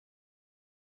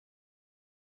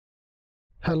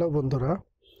Hello বন্ধুরা,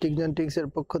 টিকজান টিক্সের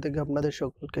পক্ষ থেকে আপনাদের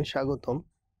সকলকে স্বাগতম।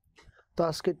 তো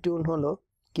আজকের টিউন হলো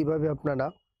কিভাবে আপনারা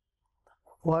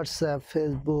হোয়াটসঅ্যাপ,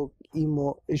 ফেসবুক, ইমো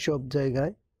এসব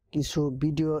জায়গায় কিছু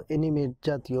ভিডিও অ্যানিমেট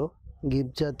জাতীয়,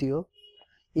 গিফট জাতীয়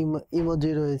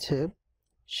ইমোজি রয়েছে,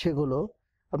 সেগুলো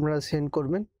আপনারা সেন্ড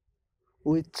করবেন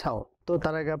উইথ সাউন্ড। তো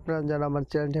তার আগে আপনারা যারা আমার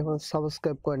চ্যানেলটি এখন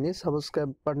সাবস্ক্রাইব করেনি, সাবস্ক্রাইব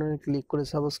বাটনে ক্লিক করে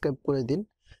সাবস্ক্রাইব করে দিন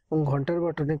এবং ঘন্টার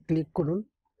বাটনে ক্লিক করুন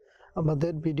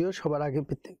আমাদের ভিডিও সবার আগে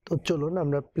পেতে। তো চলুন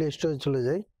আমরা প্লে স্টোরে চলে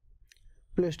যাই।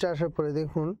 প্লে স্টোরে আসার পরে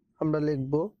দেখুন আমরা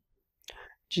লিখব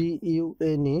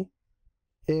GUNEMOJI,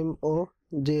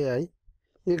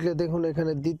 লিখলে দেখুন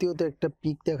এখানে দ্বিতীয়তে একটা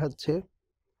পিক দেখাচ্ছে,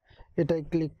 এটাই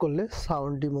ক্লিক করলে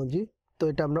সাউন্ড ইমোজি। তো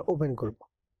এটা আমরা ওপেন করব।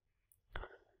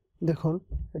 দেখুন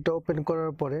এটা ওপেন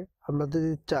করার পরে আমরা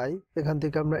যদি চাই এখান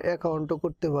থেকে আমরা অ্যাকাউন্টও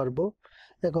করতে পারবো।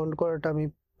 অ্যাকাউন্ট করাটা আমি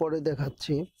পরে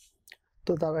দেখাচ্ছি।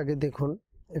 তো তার আগে দেখুন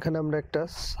এখানে আমরা একটা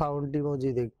সাউন্ড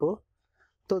ইমোজি দেখব।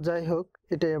 তো যাই হোক,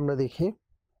 এটাই আমরা দেখি।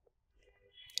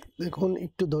 দেখুন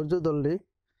একটু ধৈর্য ধরলেই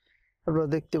আপনারা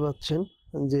দেখতে পাচ্ছেন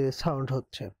যে সাউন্ড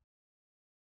হচ্ছে।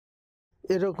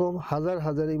 এরকম হাজার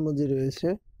হাজার ইমোজি রয়েছে।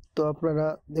 তো আপনারা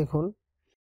দেখুন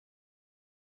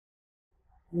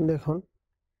দেখুন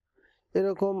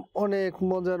এরকম অনেক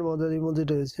মজার মজার ইমোজি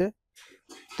রয়েছে।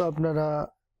 তো আপনারা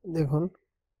দেখুন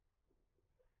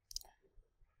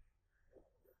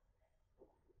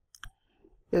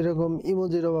এরকম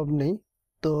ইমোজির অভাব নেই।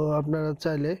 তো আপনারা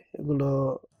চাইলে এগুলো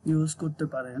ইউজ করতে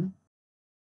পারেন।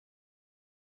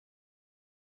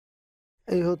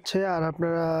 এই হচ্ছে, আর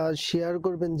আপনারা শেয়ার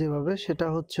করবেন যেভাবে, সেটা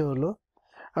হলো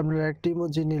আপনারা একটা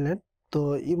ইমোজি নিলেন। তো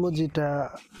ইমোজিটা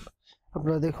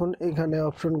আপনারা দেখুন এখানে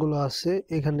অপশনগুলো আছে,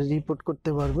 এখানে রিপোর্ট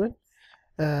করতে পারবেন,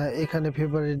 এখানে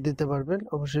ফেভারিট দিতে পারবেন।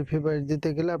 অবশ্যই ফেভারিট দিতে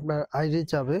গেলে আপনার আইডি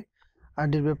চাবে,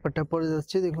 আইডির ব্যাপারটা পড়ে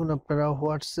যাচ্ছে। দেখুন আপনারা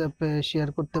হোয়াটসঅ্যাপে শেয়ার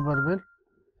করতে পারবেন।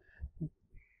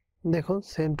 দেখুন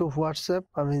সেন্ড টু হোয়াটসঅ্যাপ,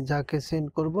 আমি যাকে সেন্ড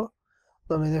করব, তো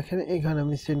আমি দেখেন এখানে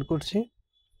আমি সেন্ড করছি।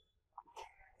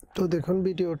 তো দেখুন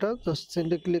ভিডিওটা জাস্ট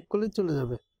সেন্ডে ক্লিক করলে চলে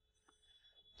যাবে।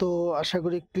 তো আশা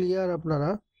করি ক্লিয়ার আপনারা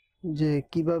যে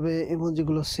কিভাবে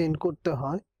ইমোজিগুলো সেন্ড করতে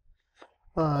হয়।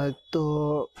 তো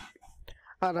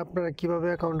আর আপনারা কিভাবে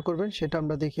অ্যাকাউন্ট করবেন সেটা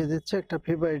আমরা দেখিয়ে দিচ্ছি একটা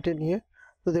ফেভারিটে নিয়ে।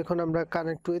 তো দেখুন আমরা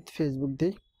কানেক্ট উইথ ফেসবুক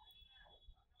দিই।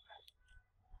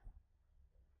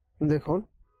 দেখুন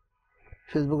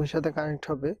ফেসবুকের সাথে কানেক্ট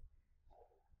হবে,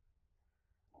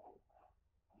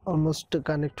 অলমোস্ট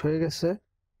কানেক্ট হয়ে গেছে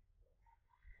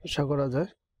আশা করা যায়।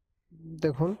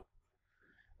 দেখুন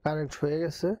কানেক্ট হয়ে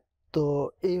গেছে। তো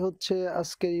এই হচ্ছে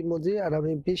আজকের ইমোজি। আর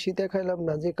আমি বেশি দেখাইলাম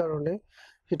না, যে কারণে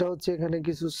সেটা হচ্ছে এখানে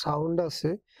কিছু সাউন্ড আছে,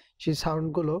 সেই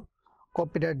সাউন্ডগুলো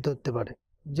কপিরাইট ধরতে পারে,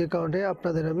 যে কারণে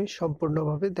আপনাদের আমি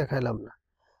সম্পূর্ণভাবে দেখাইলাম না।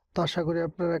 তো আশা করি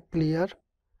আপনারা ক্লিয়ার,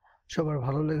 সবার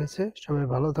ভালো লেগেছে। সবাই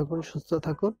ভালো থাকুন, সুস্থ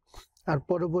থাকুন। আর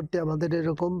পরবর্তী আমাদের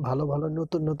এরকম ভালো ভালো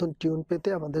নতুন নতুন টিউন পেতে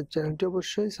আমাদের চ্যানেলটি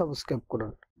অবশ্যই সাবস্ক্রাইব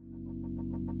করুন।